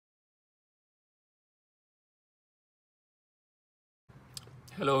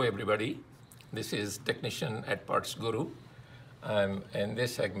Hello everybody, this is Technician at Parts Guru. I'm in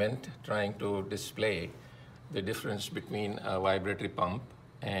this segment trying to display the difference between a vibratory pump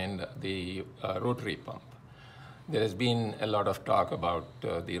and the rotary pump. There has been a lot of talk about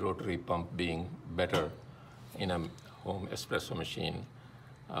the rotary pump being better in a home espresso machine.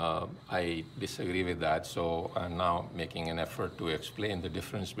 I disagree with that, so I'm now making an effort to explain the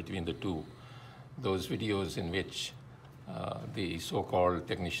difference between the two. Those videos in which the so-called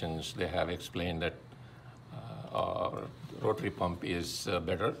technicians, they have explained that our rotary pump is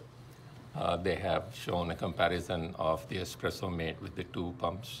better. They have shown a comparison of the espresso made with the two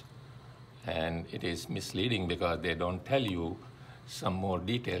pumps, and it is misleading because they don't tell you some more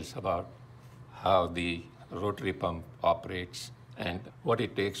details about how the rotary pump operates and what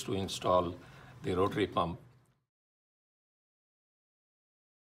it takes to install the rotary pump.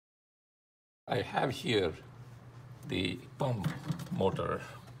 I have here the pump motor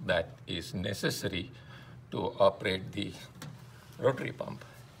that is necessary to operate the rotary pump.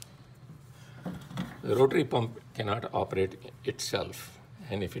 The rotary pump cannot operate itself,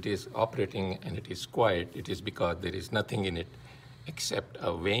 and if it is operating and it is quiet, it is because there is nothing in it except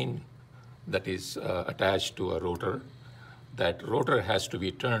a vane that is attached to a rotor. That rotor has to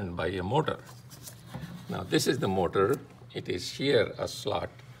be turned by a motor. Now this is the motor. It is here a slot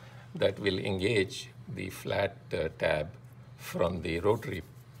that will engage the flat tab from the rotary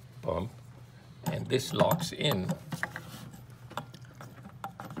pump, and this locks in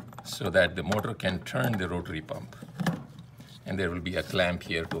so that the motor can turn the rotary pump. And there will be a clamp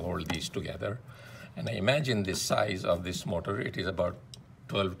here to hold these together. And I imagine the size of this motor, it is about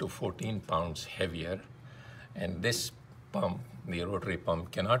 12 to 14 pounds heavier. And this pump, the rotary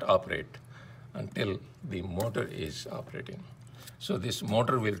pump, cannot operate until the motor is operating. So this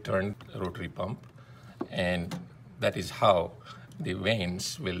motor will turn the rotary pump, and that is how the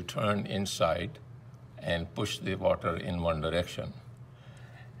vanes will turn inside and push the water in one direction.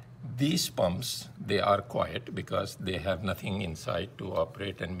 These pumps, they are quiet because they have nothing inside to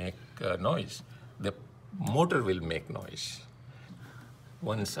operate and make noise. The motor will make noise.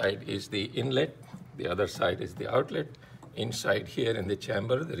 One side is the inlet, the other side is the outlet. Inside here in the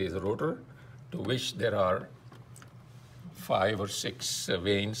chamber, there is a rotor to which there are 5 or 6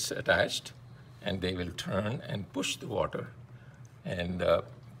 vanes attached, and they will turn and push the water and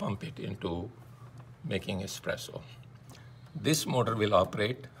pump it into making espresso. This motor will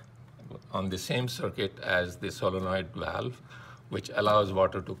operate on the same circuit as the solenoid valve, which allows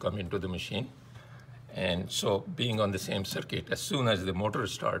water to come into the machine. And so being on the same circuit, as soon as the motor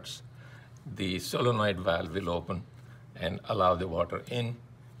starts, the solenoid valve will open and allow the water in,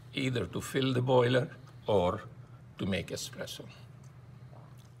 either to fill the boiler or to make espresso.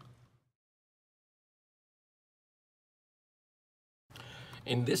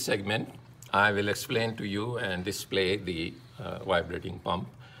 In this segment, I will explain to you and display the vibrating pump.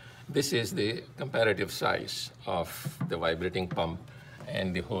 This is the comparative size of the vibrating pump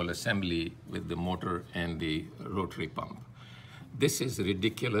and the whole assembly with the motor and the rotary pump. This is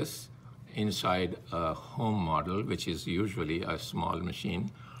ridiculous inside a home model, which is usually a small machine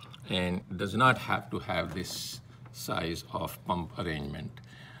and does not have to have this size of pump arrangement.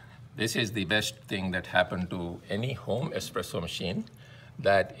 This is the best thing that happened to any home espresso machine.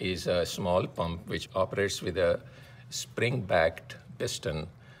 That is a small pump which operates with a spring-backed piston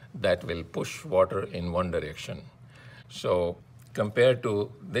that will push water in one direction. So compared to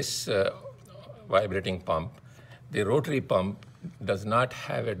this vibrating pump, the rotary pump does not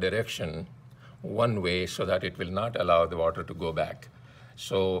have a direction one way so that it will not allow the water to go back.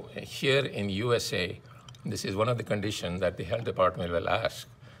 So here in USA, this is one of the conditions that the health department will ask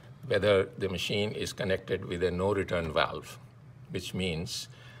whether the machine is connected with a no-return valve, which means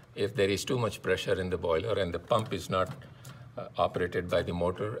if there is too much pressure in the boiler and the pump is not operated by the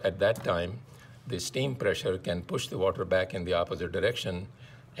motor, at that time, the steam pressure can push the water back in the opposite direction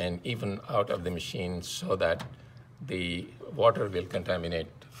and even out of the machine so that the water will contaminate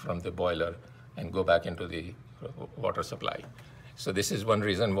from the boiler and go back into the water supply. So this is one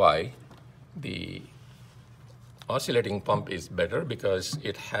reason why the oscillating pump is better, because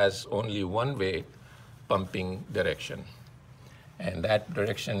it has only one-way pumping direction. And that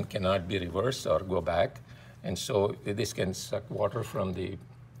direction cannot be reversed or go back. And so this can suck water from the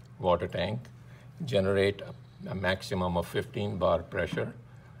water tank, generate a maximum of 15 bar pressure,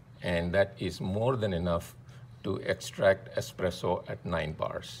 and that is more than enough to extract espresso at 9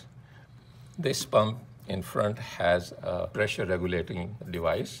 bars. This pump in front has a pressure regulating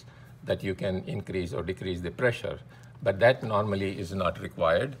device that you can increase or decrease the pressure, but that normally is not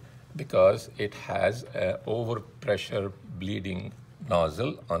required because it has an overpressure bleeding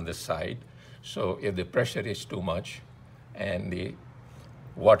nozzle on the side. So if the pressure is too much and the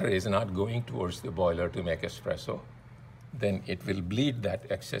water is not going towards the boiler to make espresso, then it will bleed that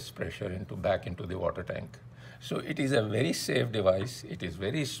excess pressure back into the water tank. So it is a very safe device. It is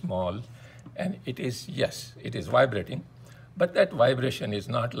very small, and it is, yes, it is vibrating, but that vibration is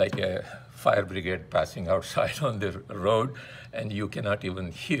not like a fire brigade passing outside on the road, and you cannot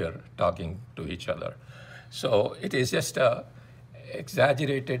even hear talking to each other. So it is just a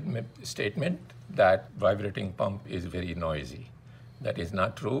exaggerated statement that vibrating pump is very noisy. That is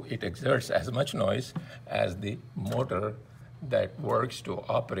not true. It exerts as much noise as the motor that works to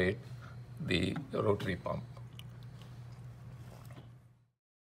operate the rotary pump.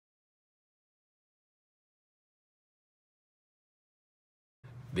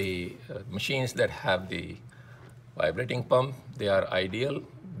 The machines that have the vibrating pump, they are ideal.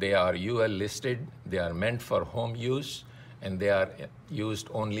 They are UL listed. They are meant for home use, and they are used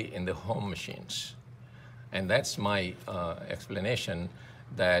only in the home machines. And that's my explanation,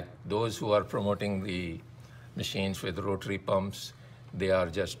 that those who are promoting the machines with rotary pumps, they are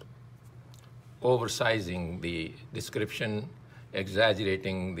just oversizing the description,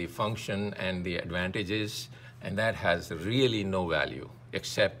 exaggerating the function and the advantages, and that has really no value,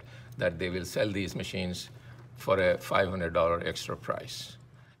 except that they will sell these machines for a $500 extra price.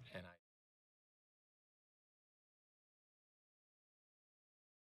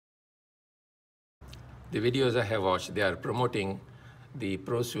 The videos I have watched, they are promoting the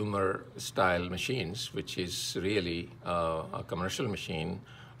Prosumer style machines, which is really a commercial machine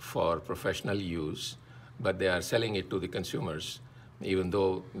for professional use, but they are selling it to the consumers, even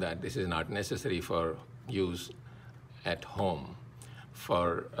though that this is not necessary for use at home.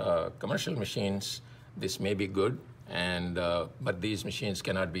 For commercial machines, this may be good, and but these machines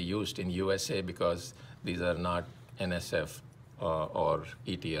cannot be used in USA because these are not NSF or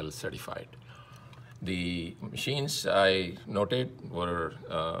ETL certified. The machines I noted were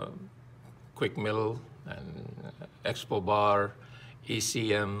Quick Mill and Expo Bar,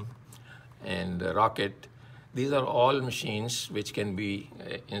 ECM, and Rocket. These are all machines which can be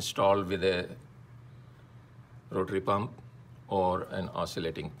installed with a rotary pump or an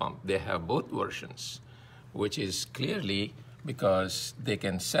oscillating pump. They have both versions, which is clearly because they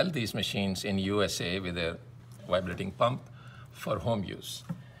can sell these machines in USA with a vibrating pump for home use.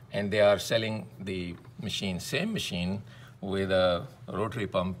 And they are selling the machine, same machine, with a rotary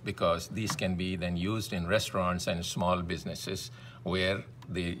pump because these can be then used in restaurants and small businesses where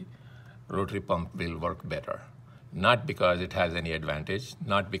the rotary pump will work better. Not because it has any advantage,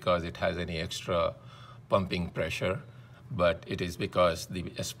 not because it has any extra pumping pressure, but it is because the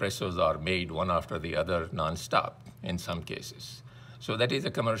espressos are made one after the other nonstop in some cases. So that is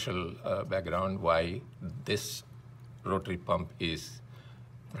a commercial background why this rotary pump is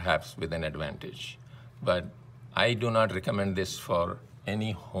perhaps with an advantage. But I do not recommend this for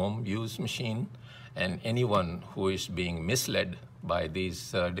any home use machine, and anyone who is being misled by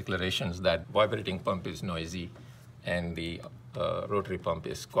these declarations that vibrating pump is noisy and the rotary pump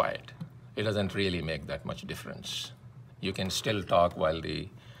is quiet. It doesn't really make that much difference. You can still talk while the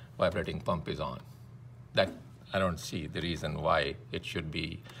vibrating pump is on. That I don't see the reason why it should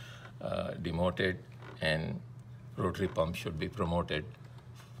be demoted and rotary pump should be promoted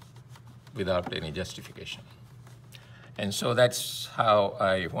without any justification. And so that's how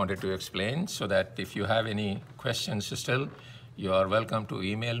I wanted to explain, so that if you have any questions still, you are welcome to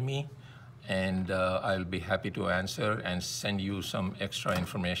email me, and I'll be happy to answer and send you some extra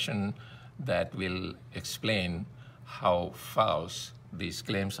information that will explain how false these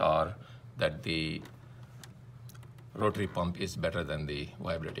claims are that the rotary pump is better than the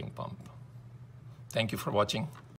vibrating pump. Thank you for watching.